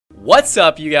What's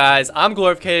up, you guys? I'm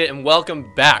Glorificated, and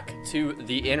welcome back to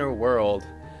the inner world.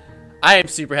 I am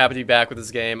super happy to be back with this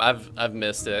game. I've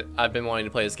missed it. I've been wanting to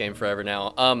play this game forever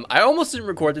now. I almost didn't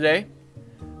record today.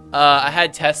 I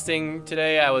had testing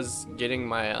today. I was getting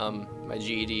my my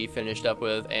GED finished up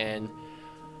with, and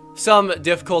some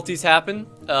difficulties happened.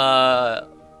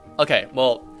 Okay,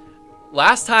 well,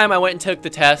 last time I went and took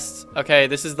the test. Okay,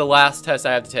 this is the last test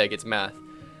I have to take. It's math.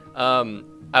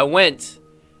 I went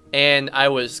and I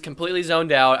was completely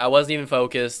zoned out. I wasn't even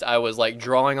focused. I was like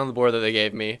drawing on the board that they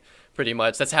gave me, pretty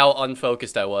much. That's how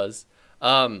unfocused I was.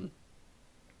 And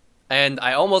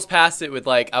I almost passed it with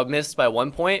I missed by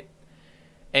 1 point.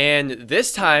 And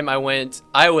this time I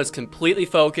was completely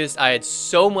focused. I had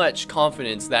so much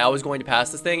confidence that I was going to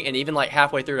pass this thing. And even like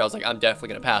halfway through it, I was like, I'm definitely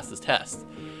going to pass this test.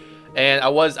 And I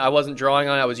wasn't drawing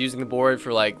on it. I was using the board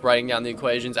for like writing down the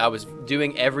equations. I was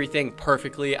doing everything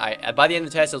perfectly. By the end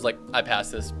of the test, I was like, I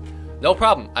passed this. No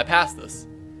problem. I passed this.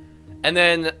 And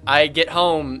then I get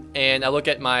home and I look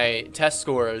at my test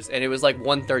scores and it was like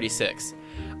 136.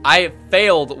 I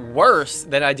failed worse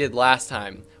than I did last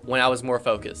time when I was more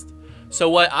focused. So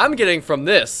what I'm getting from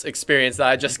this experience that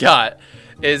I just got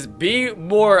is be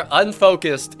more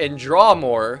unfocused and draw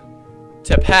more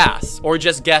to pass, or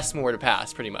just guess more to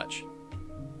pass, pretty much.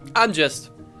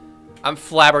 I'm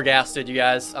flabbergasted, you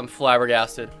guys. I'm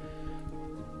flabbergasted.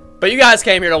 But you guys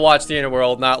came here to watch the inner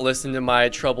world, not listen to my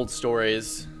troubled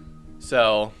stories.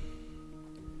 So,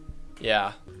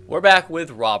 yeah. We're back with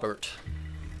Robert.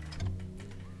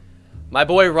 My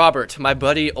boy Robert, my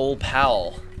buddy old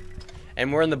pal.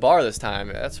 And we're in the bar this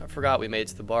time. I forgot we made it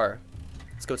to the bar.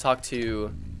 Let's go talk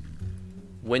to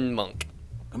Wind Monk.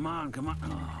 Come on, come on.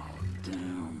 Oh,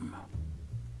 damn.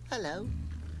 Hello.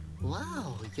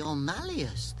 Wow, you're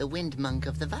Malleus, the Wind Monk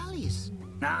of the Valleys.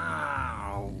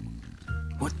 Now.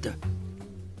 What the?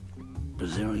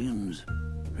 Brazilians?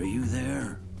 Are you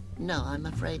there? No, I'm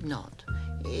afraid not.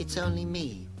 It's only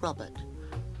me, Robert.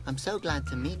 I'm so glad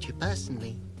to meet you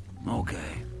personally.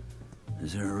 Okay.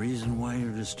 Is there a reason why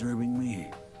you're disturbing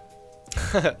me?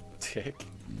 Dick.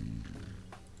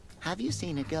 Have you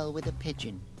seen a girl with a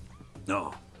pigeon?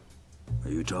 No. Are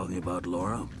you talking about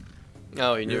Laura?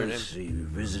 Oh, you knew her name. Yes, she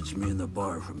visits me in the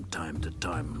bar from time to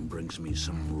time and brings me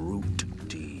some root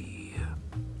tea.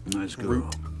 Nice girl.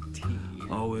 Root tea.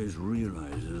 Always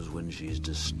realizes when she's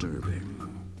disturbing.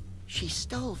 She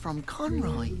stole from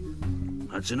Conroy.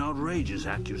 That's an outrageous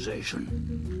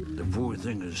accusation. The poor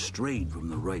thing has strayed from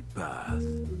the right path.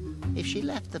 If she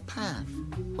left the path,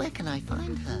 where can I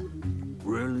find her?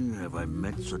 Rarely have I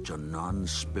met such a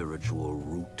non-spiritual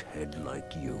root head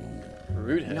like you.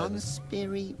 Rude head.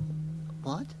 Non-spiri...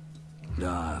 what?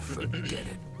 Ah, forget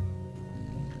it.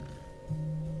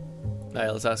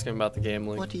 Alright, let's ask him about the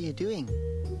gambling. What are you doing?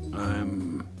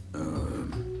 I'm,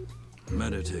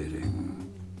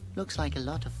 meditating. Looks like a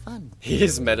lot of fun. He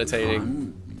is meditating.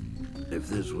 Fun? If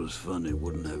this was fun, it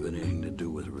wouldn't have anything to do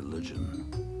with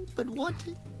religion. But what...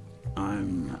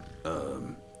 I'm,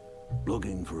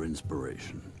 looking for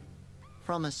inspiration.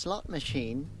 From a slot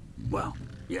machine? Well,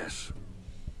 yes.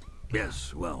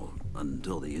 Yes, well,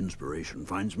 until the inspiration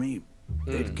finds me,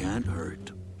 it can't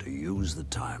hurt to use the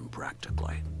time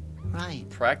practically. Right.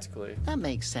 Practically. That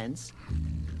makes sense.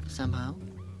 Somehow.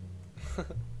 Alright,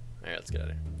 let's get out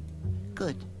of here.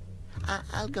 Good.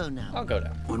 I'll go now. I'll go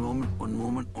down. One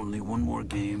moment, only one more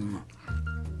game.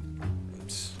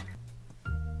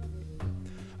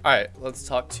 Alright, let's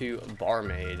talk to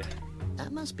Barmaid.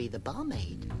 That must be the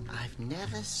barmaid. I've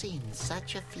never seen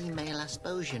such a female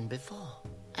Asposian before.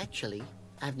 Actually,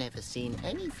 I've never seen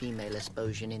any female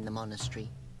Asposian in the monastery.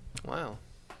 Wow.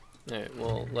 Alright,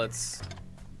 well, let's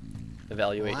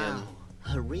evaluate him. Wow,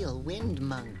 a real wind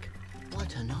monk.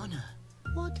 What an honor.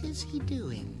 What is he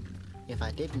doing? If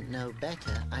I didn't know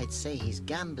better, I'd say he's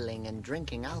gambling and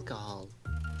drinking alcohol.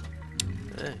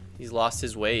 He's lost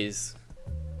his ways.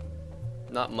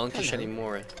 Not monkish Hello.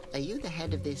 anymore. Are you the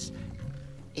head of this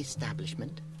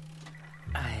establishment?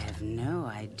 I have no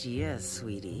idea,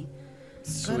 sweetie. But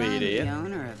Sweetie. I'm the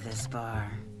owner of this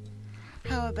bar.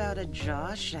 How about a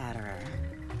jaw shatterer?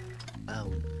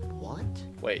 Oh, what?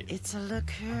 Wait. It's a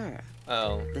liqueur,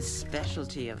 Oh. the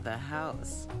specialty of the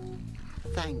house.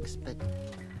 Thanks, but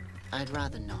I'd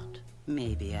rather not.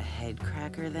 Maybe a head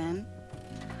cracker then?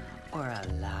 Or a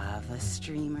lava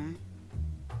streamer?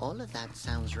 All of that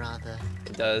sounds rather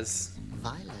It does.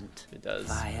 violent. It does.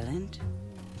 Violent?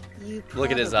 You Look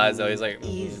at his eyes, though. He's probably like,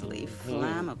 need easily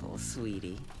flammable,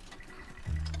 sweetie.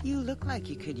 You look like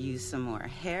you could use some more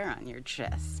hair on your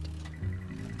chest.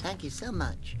 Thank you so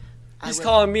much. He's I will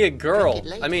calling me a drink girl. it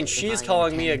later I mean, if she's I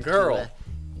calling me a intend to, girl.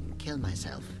 kill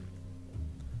myself.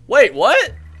 Wait,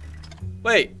 what?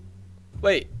 Wait.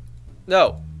 Wait.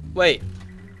 No. Wait.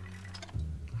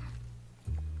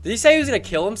 Did he say he was gonna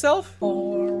kill himself?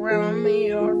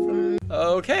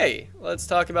 Okay, let's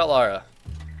talk about Lara.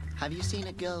 Have you seen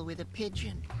a girl with a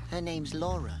pigeon? Her name's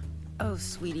Laura. Oh,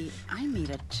 sweetie, I meet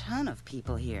a ton of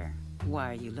people here.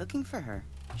 Why are you looking for her?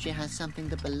 She has something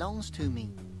that belongs to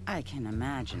me. I can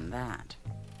imagine that.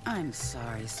 I'm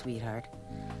sorry, sweetheart.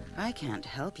 I can't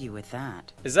help you with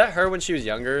that. Is that her when she was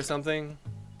younger or something?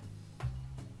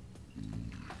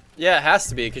 Yeah, it has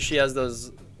to be, because she has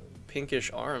those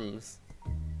pinkish arms.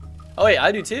 Oh wait,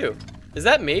 I do too. Is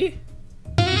that me?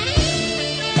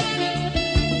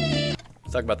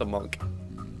 Let's talk about the monk.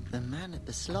 The man at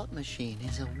the slot machine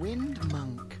is a wind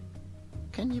monk.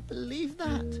 Can you believe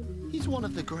that? He's one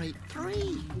of the great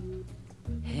three.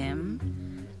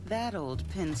 Him? That old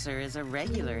pincer is a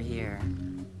regular here.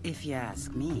 If you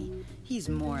ask me, he's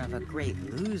more of a great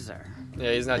loser.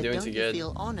 Yeah, he's not But doing don't too you good.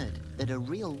 feel honored that a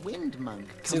real wind monk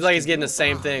Seems like he's getting the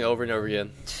same thing over and over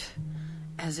again.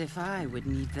 As if I would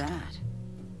need that.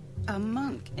 A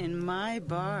monk in my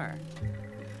bar.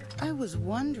 I was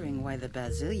wondering why the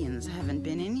Basilians haven't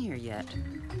been in here yet.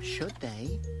 Should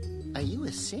they? Are you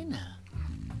a sinner?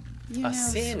 You know,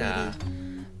 sinner?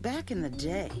 sweetie, back in the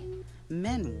day,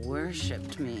 men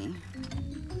worshipped me.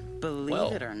 Believe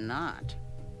Well. it or not.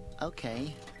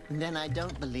 Okay, then I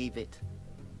don't believe it.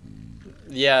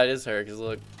 Yeah, it is her, because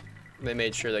look, they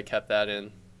made sure they kept that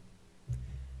in.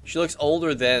 She looks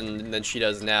older then than she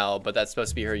does now, but that's supposed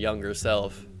to be her younger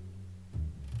self.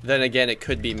 Then again, it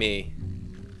could be me.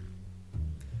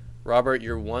 Robert,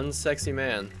 you're one sexy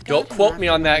man. Don't Got him quote me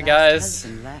after on my that, last guys.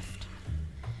 husband left.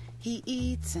 He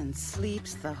eats and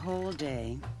sleeps the whole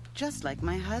day, just like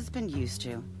my husband used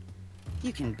to.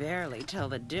 You can barely tell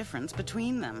the difference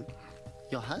between them.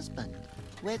 Your husband?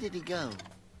 Where did he go?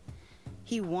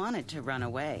 He wanted to run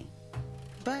away,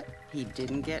 but he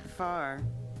didn't get far.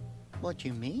 What do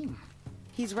you mean?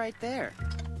 He's right there.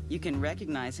 You can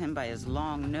recognize him by his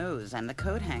long nose and the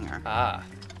coat hanger. Ah.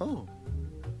 Oh,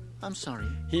 I'm sorry.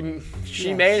 She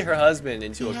Yes. made her husband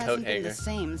into He a coat hasn't been hanger. the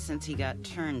same since he got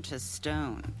turned to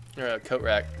stone. Or a coat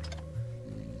rack.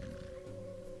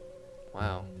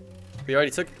 Wow. We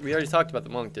already talked about the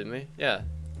monk, didn't we? Yeah.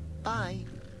 Bye.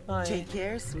 Take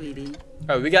care, sweetie.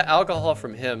 Alright, we got alcohol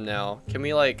from him now. Can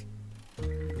we like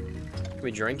can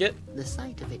we drink it? The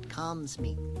sight of it calms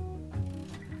me.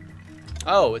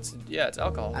 Oh, it's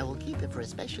alcohol. I will keep it for a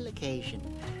special occasion,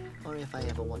 or if I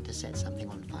ever want to set something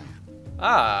on fire.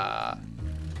 Ah.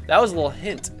 That was a little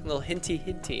hint. A little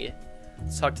hinty.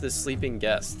 Let's talk to the sleeping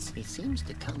guests. He seems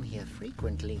to come here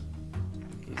frequently.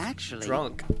 Actually,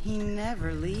 Drunk. he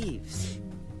never leaves.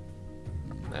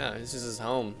 Yeah, this is his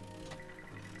home.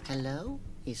 Hello?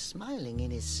 He's smiling in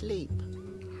his sleep.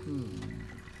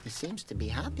 He seems to be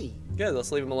happy. Good,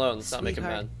 let's leave him alone. Let's not make him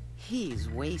Sweetheart, mad. he's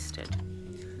wasted.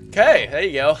 Okay, there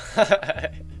you go.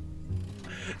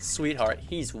 Sweetheart,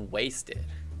 he's wasted.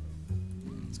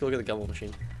 Let's go look at the gumball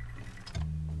machine.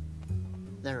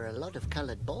 There are a lot of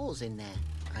colored balls in there.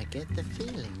 I get the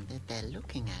feeling that they're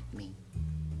looking at me.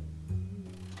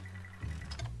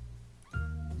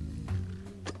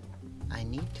 I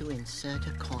need to insert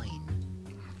a coin.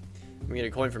 We can get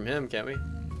a coin from him, can't we?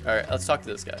 Alright, let's talk to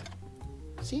this guy.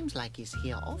 Seems like he's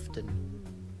here often.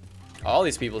 All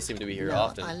these people seem to be here No,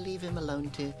 often. I'll leave him alone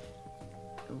to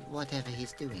whatever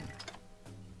he's doing.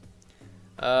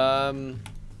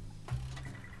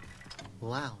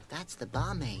 Wow, that's the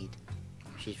barmaid.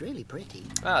 She's really pretty.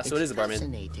 Ah, so it is a barmaid. It's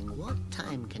fascinating what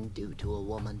time can do to a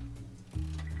woman.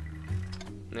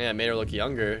 Yeah, it made her look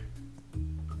younger.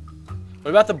 What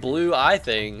about the blue eye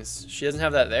things? She doesn't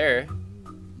have that there.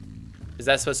 Is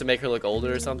that supposed to make her look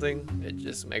older or something? It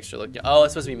just makes her look... Oh,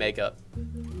 it's supposed to be makeup.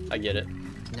 I get it.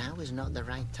 Now is not the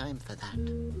right time for that.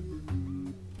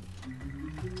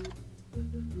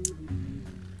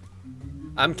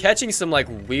 I'm catching some like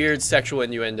weird sexual That is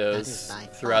innuendos by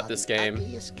throughout far this the game.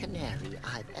 ugliest canary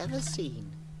I've ever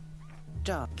seen.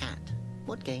 Dog. Cat,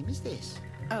 what game is this?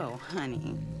 Oh,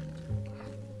 honey.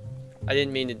 I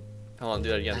didn't mean to... Hold on, do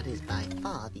that again. That is by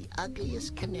far the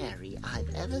ugliest canary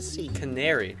I've ever seen.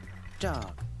 Canary.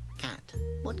 Dog. Cat,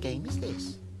 what game is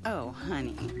this? Oh,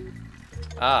 honey.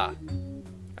 Ah.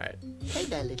 Alright. Hey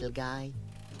there, little guy.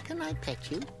 Can I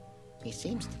pet you? He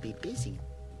seems to be busy.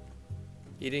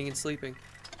 Eating and sleeping.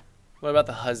 What about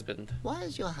the husband? Why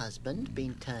has your husband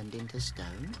been turned into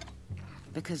stone?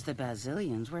 Because the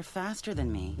Basilians were faster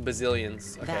than me.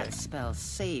 Bazillions. Okay. That spell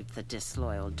saved the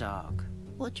disloyal dog.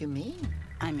 What do you mean?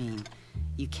 I mean,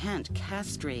 you can't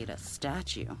castrate a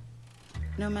statue.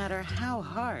 No matter how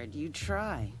hard you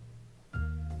try.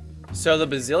 So the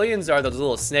bazillions are those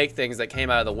little snake things that came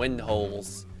out of the wind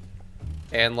holes.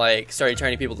 and like started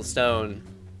turning people to stone.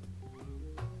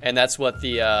 And that's what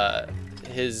the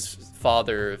his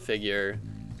father figure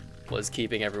was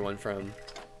keeping everyone from.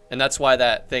 And that's why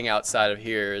that thing outside of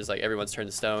here is like everyone's turned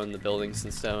to stone, the buildings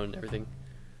in stone, everything.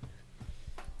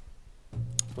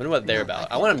 Wonder what they're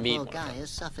about. I want to meet one. The poor guy has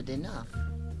suffered enough.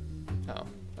 Oh,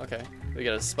 okay. We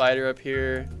got a spider up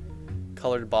here.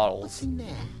 Colored bottles. What's in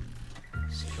there?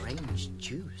 Strange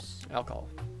juice. Alcohol.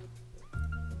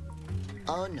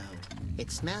 Oh no.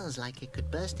 It smells like it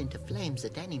could burst into flames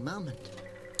at any moment.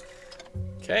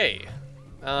 Okay.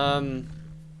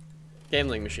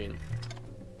 Gambling machine.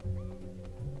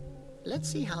 Let's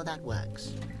see how that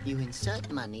works. You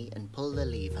insert money and pull the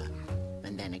lever.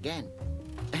 And then again.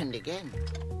 And again.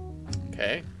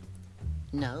 Okay.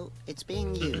 No, it's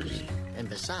being used. And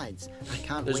besides, I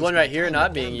can't There's waste one my right here time not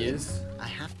at being gambling. used. I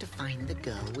have to find the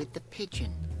girl with the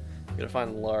pigeon. Gotta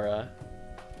find Laura.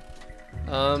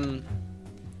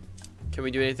 Can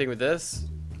we do anything with this?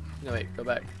 No, wait, go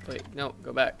back. Wait, no,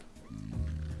 go back.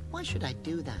 Why should I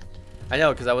do that? I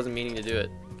know, because I wasn't meaning to do it.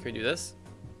 Can we do this?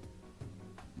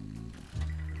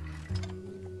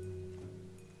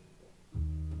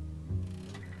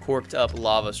 Corked up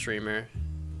lava streamer.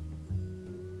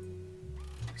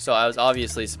 So I was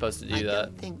obviously supposed to do I that.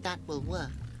 don't think that will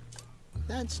work.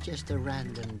 That's just a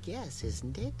random guess,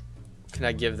 isn't it? Can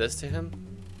I give this to him?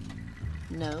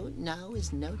 No, now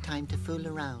is no time to fool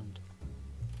around.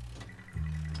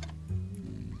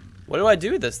 What do I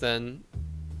do with this then?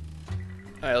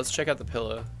 Alright, let's check out the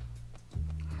pillow.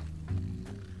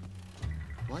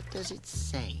 What does it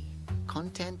say?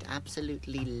 Content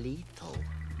absolutely lethal.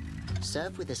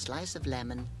 Serve with a slice of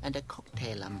lemon and a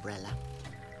cocktail umbrella.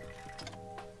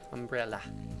 Umbrella.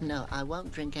 No, I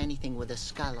won't drink anything with a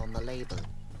skull on the label.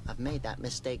 I've made that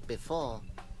mistake before.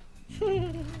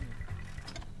 I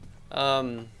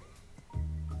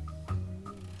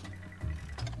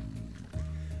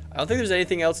don't think there's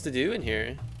anything else to do in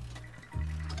here.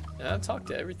 Yeah, I've talked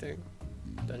to everything.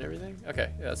 Done everything?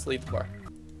 Okay, yeah, let's leave the bar.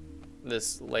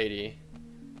 This lady.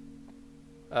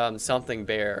 Something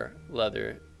bear.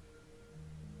 Leather.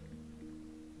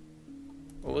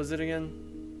 What was it again?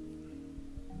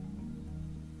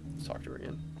 Let's talk to her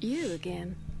again. You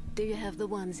again? Do you have the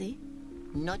onesie?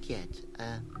 Not yet.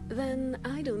 Then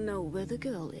I don't know where the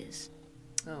girl is.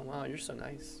 Oh wow, you're so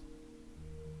nice.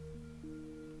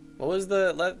 What was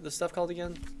the stuff called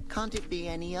again? Can't it be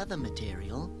any other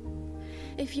material?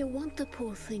 If you want the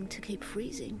poor thing to keep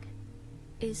freezing,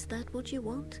 is that what you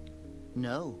want?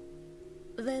 No.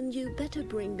 Then you better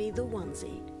bring me the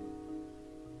onesie.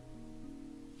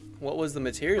 What was the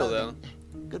material though?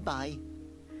 Goodbye.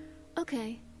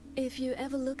 Okay, if you're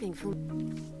ever looking for...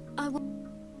 I will...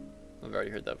 I've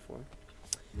already heard that before.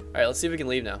 Alright, let's see if we can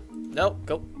leave now. Nope,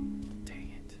 go.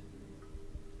 Dang it.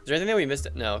 Is there anything that we missed?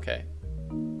 No, okay.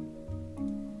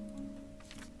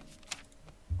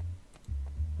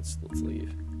 Let's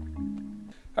leave.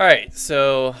 Alright,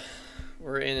 so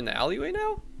we're in an alleyway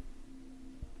now?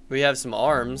 We have some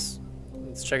arms.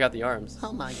 Let's check out the arms.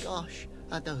 Oh my gosh.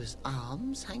 Are those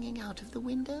arms hanging out of the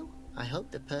window? I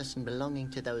hope the person belonging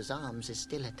to those arms is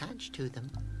still attached to them.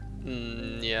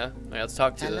 Yeah. Alright, let's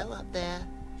talk to Hello up there.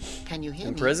 Can you hear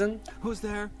in me? prison? Who's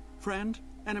there? Friend?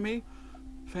 Enemy?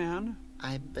 Fan?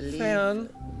 I believe... Fan.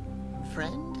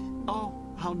 Friend? Oh,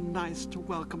 how nice to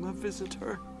welcome a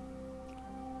visitor.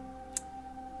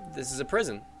 This is a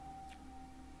prison.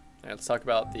 Alright, let's talk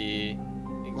about the...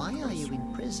 Why are you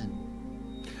in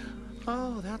prison?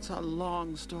 Oh, that's a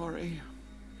long story.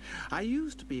 I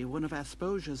used to be one of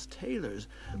Asposia's tailors,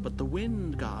 but the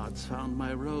wind gods found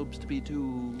my robes to be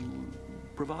too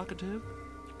provocative.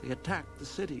 They attacked the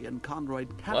city and Conroy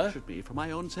captured me for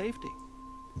my own safety.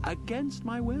 Against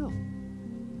my will.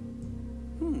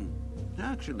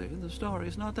 Actually, the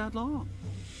story's not that long.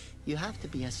 You have to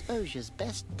be Asposia's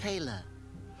best tailor.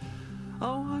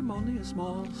 Oh, I'm only a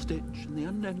small stitch in the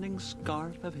unending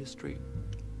scarf of history.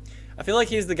 I feel like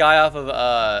he's the guy off of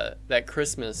that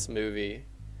Christmas movie.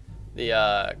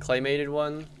 The claymated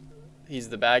one. He's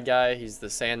the bad guy. He's the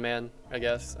Sandman, I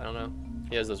guess. I don't know.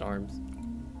 He has those arms.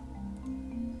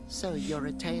 So you're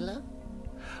a tailor?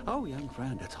 Oh, young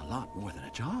friend, it's a lot more than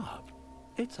a job.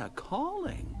 It's a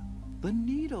calling. The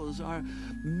needles are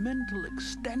mental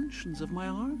extensions of my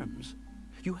arms.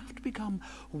 You have to become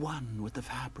one with the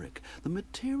fabric. The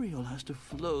material has to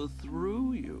flow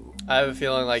through you. I have a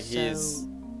feeling like he's... So,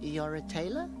 you're a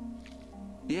tailor?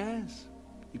 Yes.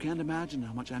 You can't imagine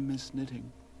how much I miss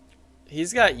knitting.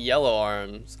 He's got yellow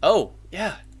arms. Oh,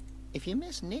 yeah. If you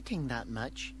miss knitting that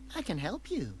much, I can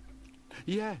help you.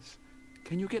 Yes.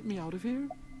 Can you get me out of here?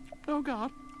 Oh,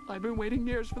 God. I've been waiting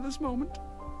years for this moment.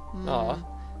 Aw.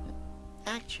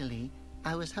 Actually,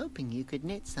 I was hoping you could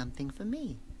knit something for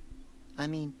me. I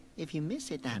mean, if you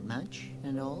miss it that much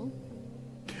and all.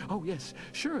 Oh, yes,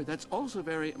 sure. That's also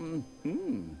very,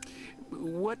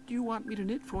 What do you want me to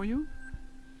knit for you?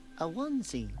 A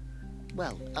onesie.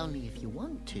 Well, only if you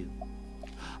want to.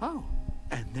 Oh,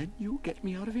 and then you get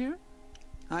me out of here?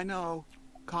 I know.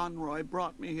 Conroy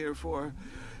brought me here for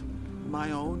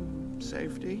my own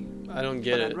safety. I don't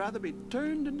get but it. I'd rather be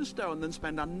turned into stone than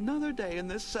spend another day in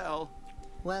this cell.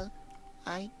 Well,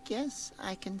 I guess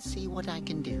I can see what I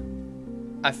can do.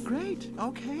 Great,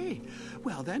 okay.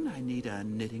 Well, then I need a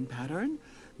knitting pattern,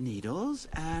 needles,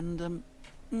 and,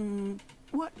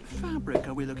 what fabric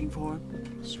are we looking for?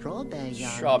 Strawberry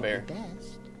yarn Strawberry. would be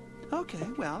best. Okay,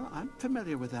 well, I'm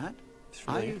familiar with that. I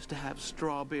Familiar. used to have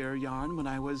strawberry yarn when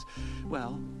I was,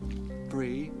 well,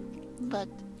 3. But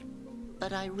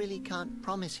I really can't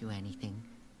promise you anything.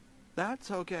 That's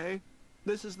okay.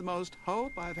 This is the most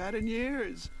hope I've had in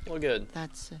years. Well, good.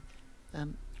 That's,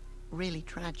 really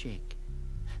tragic.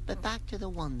 But back to the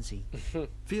onesie.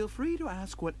 Feel free to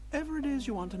ask whatever it is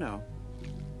you want to know.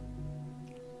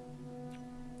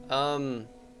 So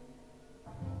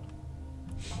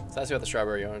that's about the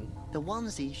strawberry yarn. The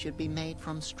onesie should be made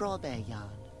from strawberry yarn.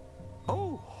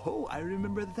 Oh, I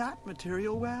remember that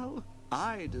material well.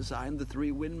 I designed the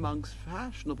 3 Wind Monks'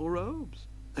 fashionable robes.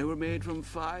 They were made from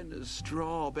finest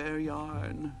strawberry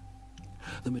yarn.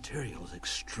 The material is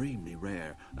extremely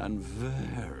rare and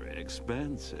very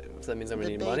expensive. So that means I'm The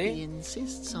gonna need baby money?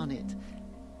 insists on it.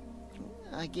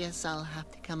 I guess I'll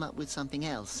have to come up with something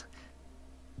else.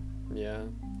 Yeah.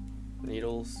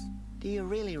 Needles. Do you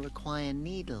really require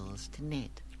needles to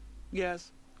knit?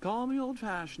 Yes, call me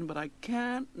old-fashioned, but I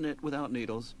can't knit without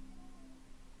needles.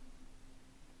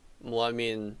 Well, I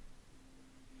mean...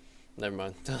 Never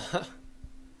mind.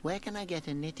 Where can I get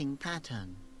a knitting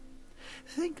pattern?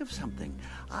 Think of something.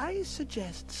 I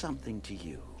suggest something to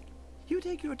you. You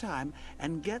take your time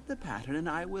and get the pattern, and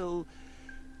I will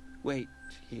wait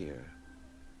here.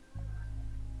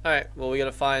 Alright, well, we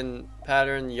gotta find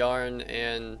pattern, yarn,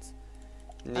 and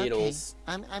needles.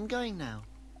 Okay, I'm going now.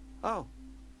 Oh.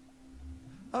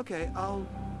 Okay, I'll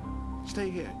stay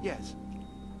here. Yes.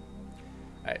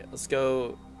 Alright, let's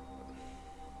go...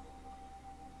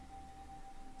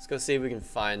 Let's go see if we can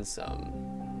find some.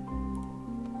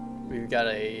 We've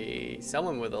got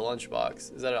someone with a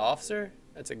lunchbox. Is that an officer?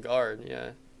 That's a guard,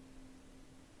 yeah.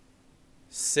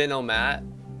 Cinomat.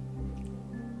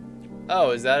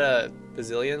 Oh, is that a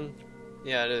bazillion?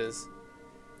 Yeah, it is.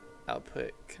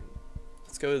 Output.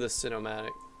 Let's go to the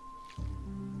cinematic.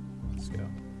 Let's go.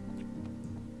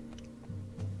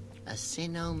 A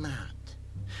Sinomat.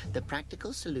 The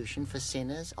practical solution for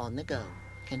sinners on the go.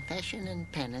 Confession and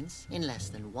penance in less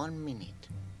than 1 minute.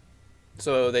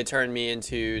 So they turn me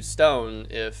into stone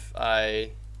if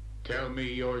Tell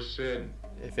me your sin.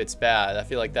 if it's bad. I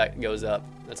feel like that goes up.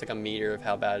 That's like a meter of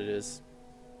how bad it is.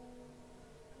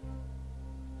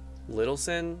 Little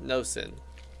sin? No sin.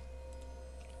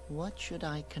 What should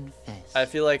I confess? I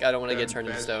feel like I don't want to get turned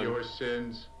into Confess stone. your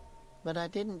sins. But I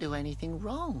didn't do anything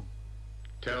wrong.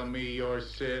 Tell me your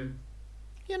sin.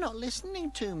 You're not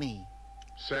listening to me.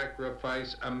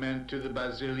 Sacrifice a mint to the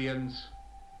Basilians.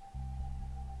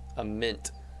 A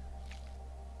mint.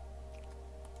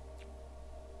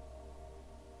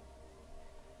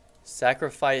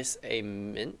 Sacrifice a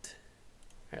mint?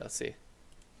 Alright, let's see.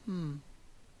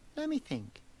 Let me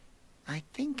think. I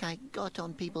think I got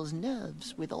on people's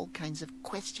nerves with all kinds of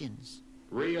questions.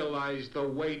 Realize the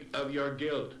weight of your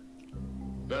guilt.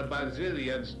 The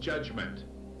Basilians' judgment.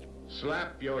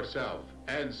 Slap yourself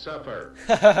and suffer.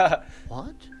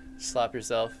 What? Slap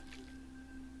yourself.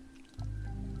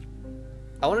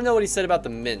 I want to know what he said about the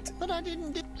mint. But I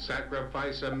didn't do...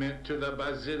 Sacrifice a mint to the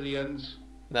Basilians.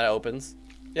 That opens.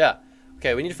 Yeah.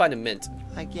 Okay, we need to find a mint.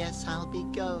 I guess I'll be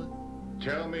go.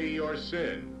 Tell me your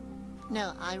sin.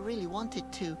 No, I really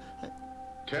wanted to.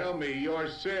 Tell me your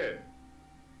sin.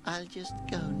 I'll just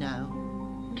go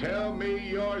now. Tell me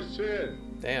your sin.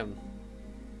 Damn.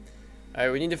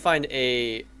 Alright, we need to find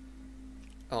a...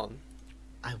 Oh.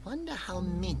 I wonder how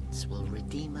mints will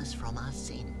redeem us from our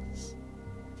sins.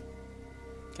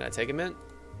 Can I take a mint?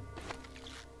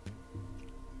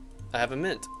 I have a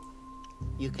mint.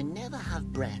 You can never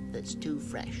have breath that's too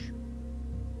fresh.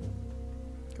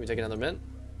 Can we take another mint?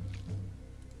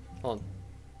 Hold on.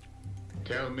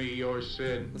 Tell me your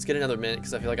sin. Let's get another mint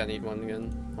because I feel like I need one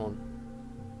again. Hold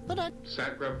on. But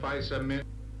Sacrifice a mint.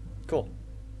 Cool.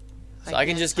 So I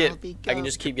can guess just get... I'll be I can go.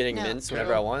 just keep getting No, mints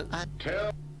whenever I want.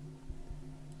 Tell.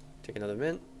 Take another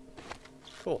mint.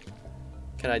 Cool.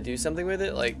 Can I do something with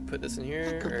it? Like put this in here?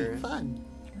 That could Or... be fun.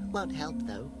 Won't help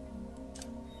though.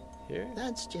 Here?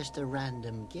 That's just a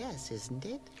random guess, isn't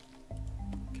it?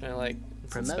 Kind of like,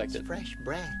 let's inspect Promotes it. fresh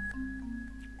breath.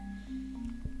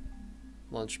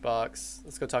 Lunchbox.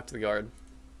 Let's go talk to the guard.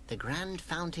 The Grand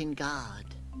Fountain Guard,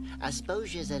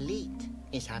 Asposia's elite,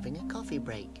 is having a coffee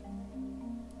break.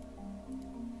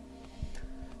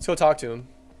 Let's go talk to him.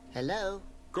 Hello?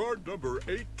 Guard number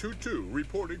 822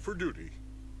 reporting for duty.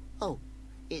 Oh,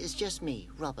 it's just me,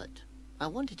 Robert. I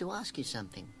wanted to ask you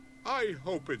something. I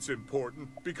hope it's important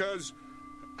because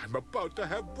I'm about to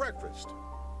have breakfast.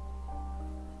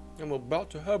 I'm about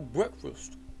to have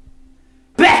breakfast.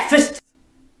 Breakfast!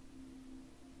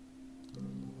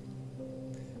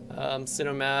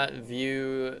 Cinomat,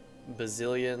 View,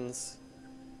 Bazillions,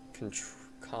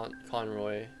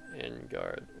 Conroy, and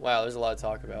Guard. Wow, there's a lot to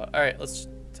talk about. Alright, let's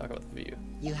talk about the view.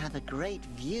 You have a great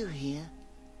view here.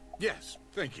 Yes,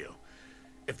 thank you.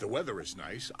 If the weather is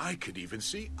nice, I could even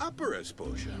see Upper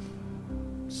Asposia.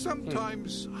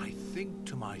 Sometimes I think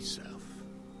to myself,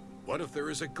 what if there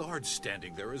is a guard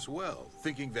standing there as well,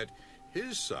 thinking that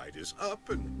his side is up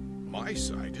and my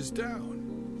side is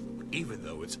down, even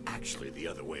though it's actually the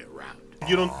other way around.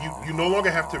 You no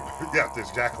longer have to. Yeah,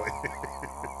 exactly.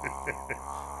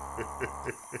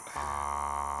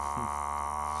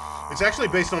 It's actually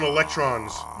based on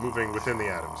electrons moving within the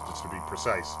atoms, just to be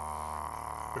precise.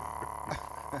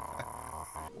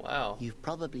 Wow. You've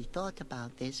probably thought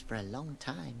about this for a long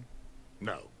time.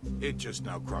 No, it just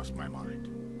now crossed my mind.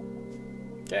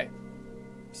 Okay.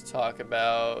 Let's talk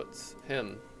about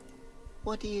him.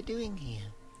 What are you doing here?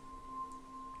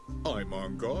 I'm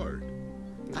on guard.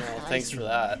 Well, I thanks see. for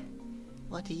that.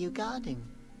 What are you guarding?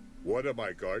 What am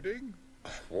I guarding?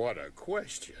 What a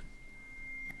question.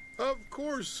 Of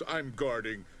course I'm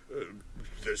guarding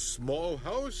this small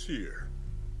house here.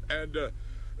 And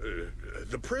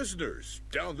the prisoners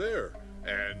down there.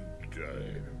 And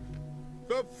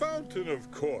the fountain, of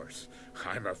course.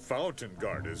 I'm a fountain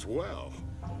guard as well.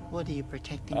 What are you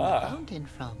protecting the fountain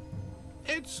from?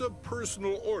 It's a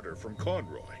personal order from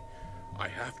Conroy. I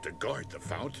have to guard the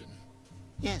fountain.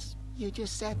 Yes, you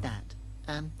just said that.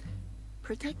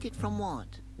 Protect it from what?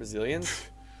 Bazillions?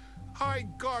 I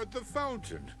guard the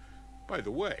fountain. By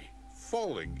the way,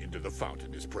 falling into the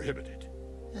fountain is prohibited.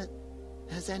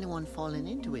 Has anyone fallen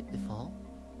into it before?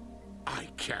 I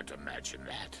can't imagine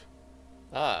that.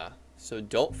 Ah, so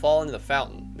don't fall into the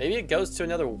fountain. Maybe it goes to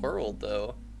another world,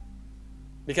 though.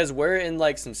 Because we're in,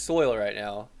 like, some soil right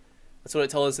now. That's what it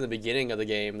told us in the beginning of the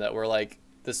game, that we're, like,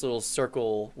 this little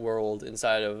circle world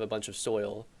inside of a bunch of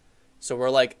soil. So we're,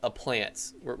 like, a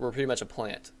plant. We're pretty much a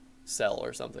plant cell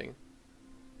or something.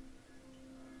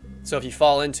 So if you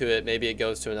fall into it, maybe it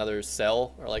goes to another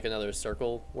cell or, like, another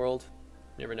circle world.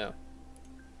 You never know.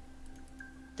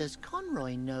 Does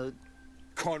Conroy know?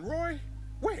 Conroy?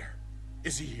 Where?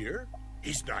 Is he here?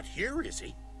 He's not here, is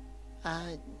he?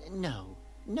 No.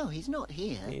 No, he's not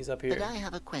here. He's up here. But I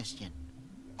have a question.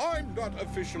 I'm not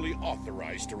officially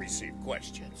authorized to receive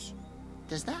questions.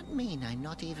 Does that mean I'm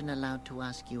not even allowed to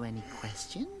ask you any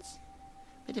questions?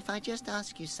 But if I just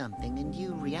ask you something and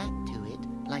you react to it,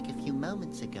 like a few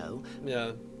moments ago,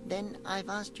 Yeah. then I've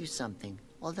asked you something,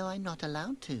 although I'm not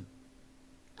allowed to.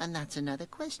 And that's another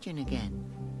question again.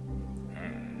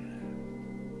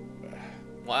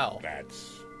 Wow.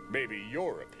 That's maybe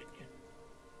your opinion.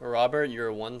 Robert,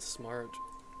 you're one smart.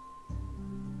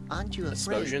 Aren't you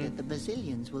afraid Asposian? that the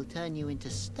Bazillions will turn you into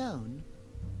stone?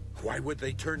 Why would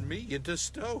they turn me into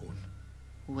stone?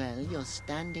 Well, you're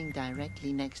standing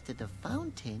directly next to the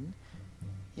fountain.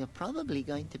 You're probably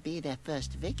going to be their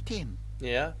first victim.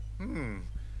 Yeah?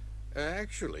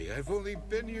 Actually, I've only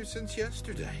been here since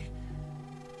yesterday.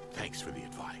 Thanks for the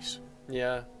advice.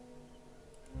 Yeah.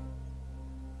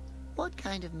 What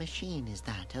kind of machine is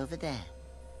that over there?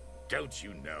 Don't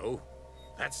you know?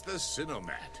 That's the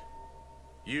Cinomat.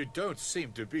 You don't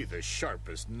seem to be the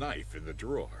sharpest knife in the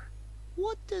drawer.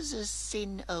 What does a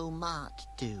Sin-O-Mat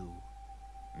do?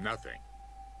 Nothing.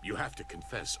 You have to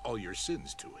confess all your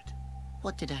sins to it.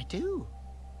 What did I do?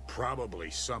 Probably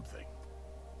something.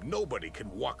 Nobody can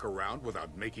walk around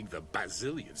without making the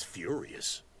Bazillions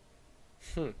furious.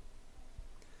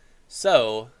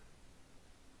 So,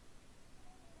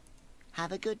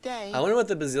 Have a good day. I wonder what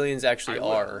the Bazillions actually I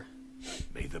will. are.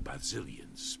 May the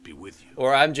Bazillions be with you.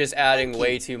 Or I'm just adding Thank you.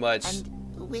 way too much,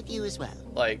 And with you as well.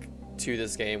 like, to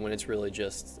this game when it's really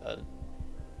just a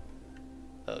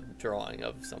drawing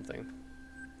of something.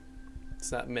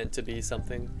 It's not meant to be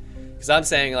something. Because I'm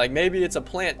saying, like, maybe it's a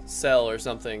plant cell or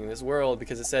something in this world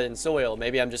because it said in soil.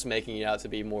 Maybe I'm just making it out to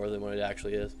be more than what it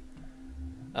actually is.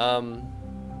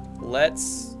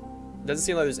 Doesn't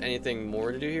seem like there's anything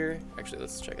more to do here. Actually,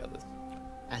 let's check out this.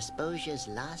 Asposia's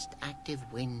last active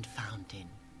wind fountain.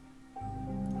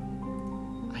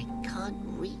 I can't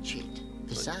reach it.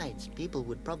 Besides, people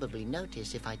would probably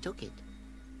notice if I took it.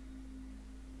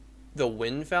 The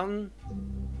wind fountain?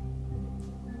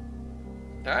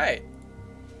 Alright.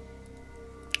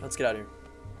 Let's get out of here.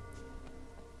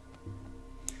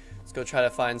 Let's go try to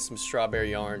find some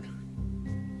strawberry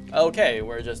yarn. Okay,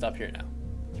 we're just up here now.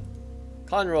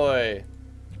 Conroy.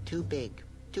 Too big,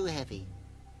 too heavy,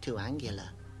 too angular.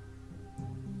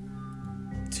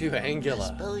 Too angular.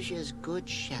 Asposia's Good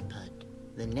Shepherd.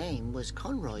 The name was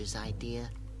Conroy's idea.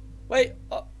 Wait.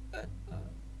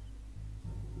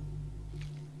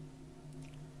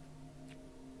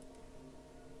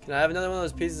 Can I have another one of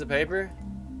those pieces of paper?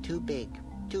 Too big,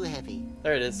 too heavy.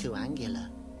 There it is. Too angular.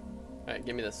 Alright,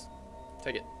 give me this.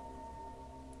 Take it.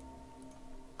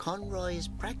 Conroy's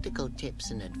practical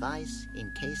tips and advice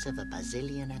in case of a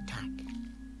Basilian attack.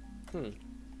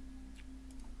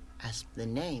 As the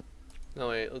name. No,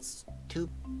 wait, let's... Too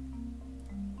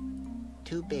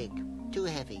big, too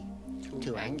heavy,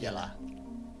 too angular.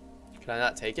 Can I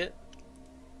not take it?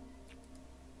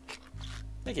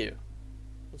 Thank you.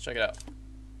 Let's check it out.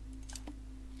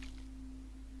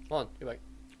 Come on, get back.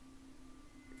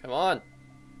 Come on.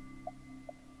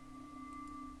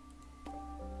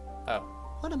 Oh.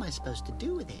 What am I supposed to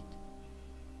do with it?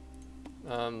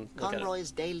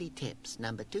 Conroy's Daily Tips,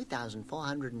 number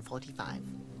 2445.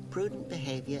 Prudent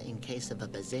behavior in case of a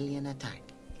Basilian attack.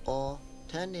 Or,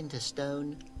 turned into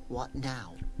stone, what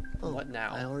now? Oh, what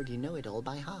now? I already know it all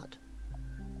by heart.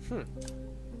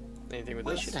 Anything with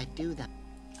Why this? should I do that?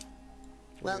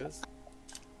 Well,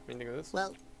 anything with this?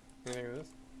 Well, anything with this?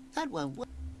 That won't work.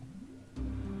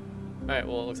 Alright,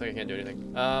 well, it looks like I can't do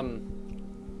anything.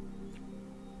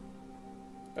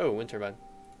 Oh, wind turbine.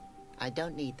 I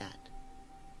don't need that.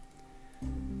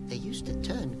 They used to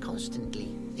turn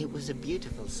constantly. It was a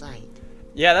beautiful sight.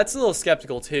 Yeah, that's a little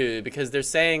skeptical too, because they're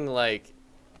saying like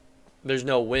there's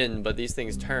no wind, but these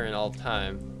things turn all the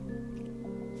time.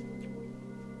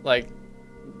 Like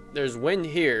there's wind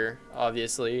here,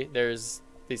 obviously.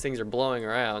 These things are blowing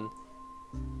around.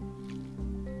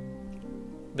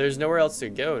 There's nowhere else to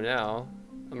go now.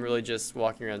 I'm really just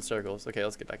walking around in circles. Okay,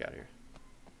 let's get back out of here.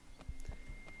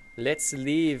 Let's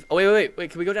leave. Oh, wait.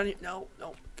 Can we go down here? No.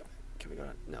 Can we go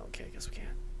down? No, okay, I guess we can.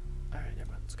 Alright,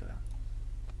 never mind. Let's go down.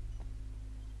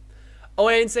 Oh,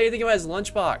 I didn't say anything about his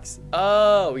lunchbox.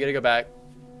 Oh, we gotta go back.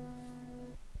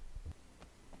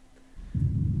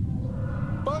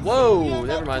 Whoa,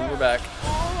 never mind. We're back.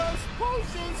 All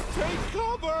potions, take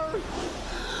cover!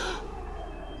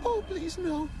 Oh, please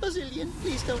no. Basilian,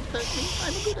 please don't hurt me.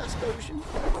 I'm a good Asposian.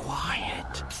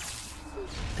 Quiet.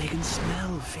 They can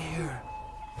smell fear.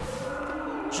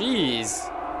 Jeez.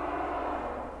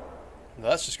 Well,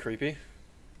 that's just creepy.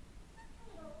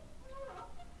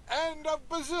 End of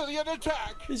Basilian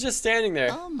attack! He's just standing there.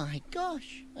 Oh my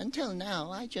gosh. Until now,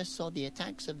 I just saw the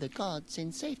attacks of the gods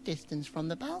in safe distance from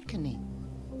the balcony.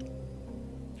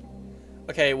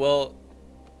 Okay, well,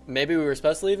 maybe we were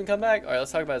supposed to leave and come back? Alright,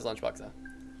 let's talk about his lunchbox now.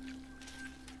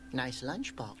 Nice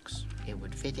lunchbox. It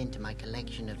would fit into my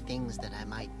collection of things that I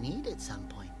might need at some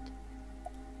point.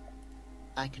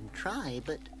 I can try,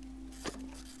 but...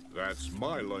 That's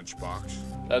my lunchbox.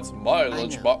 That's my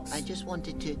lunchbox. I just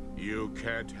wanted to... You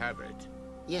can't have it.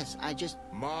 Yes, I just...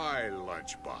 My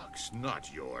lunchbox,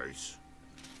 not yours.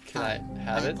 Can I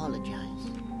have it? I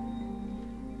apologize.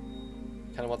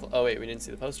 Kind of want the... Oh, wait, we didn't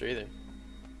see the poster either.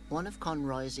 One of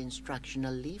Conroy's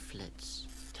instructional leaflets.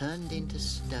 Turned into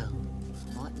stone.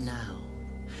 What now?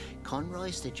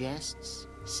 Conroy suggests,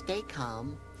 stay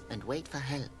calm and wait for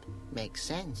help. Makes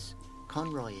sense.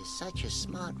 Conroy is such a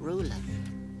smart ruler.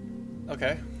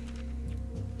 Okay.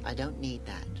 I don't need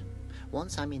that.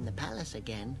 Once I'm in the palace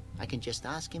again, I can just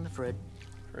ask him for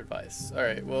advice.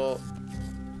 Alright, well...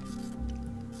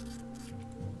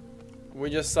 We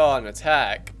just saw an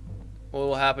attack. What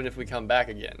will happen if we come back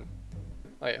again?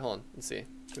 Wait, hold on. Let's see.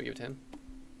 Can we give it to him?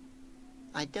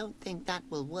 I don't think that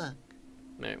will work.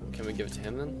 Alright, can we give it to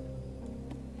him then?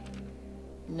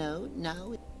 No.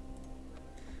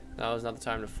 Now is not the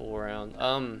time to fool around.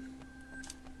 Can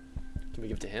we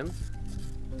give it to him?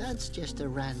 That's just a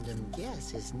random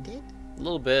guess, isn't it? A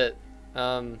little bit.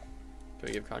 Can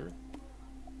we give Conrad?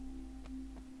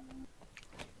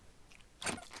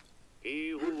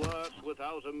 He who works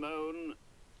without a moan.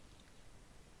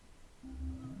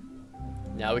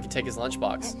 Now we can take his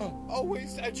lunchbox.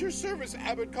 Always at your service,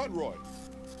 Abbot Conroy.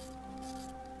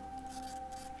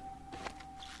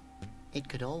 It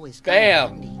could always come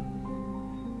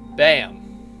Bam!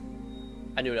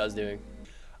 Bam! I knew what I was doing.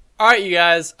 Alright, you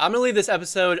guys. I'm gonna leave this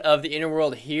episode of The Inner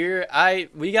World here.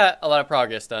 We got a lot of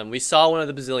progress done. We saw one of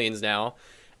the Bazillions now.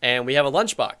 And we have a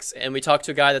lunchbox. And we talked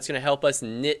to a guy that's going to help us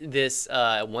knit this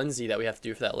onesie that we have to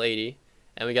do for that lady.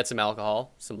 And we got some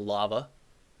alcohol, some lava.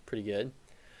 Pretty good.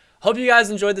 Hope you guys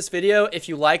enjoyed this video. If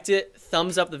you liked it,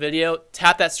 thumbs up the video.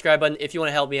 Tap that subscribe button if you want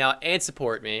to help me out and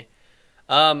support me.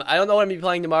 I don't know what I'm going to be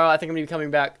playing tomorrow. I think I'm going to be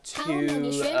coming back to...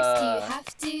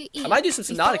 I might do some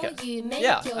Subnautica.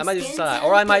 Yeah, I might do some Subnautica.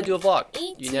 Or I might do a vlog.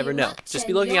 You never know. Just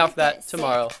be looking out for that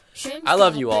tomorrow. I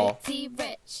love you all.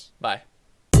 Bye.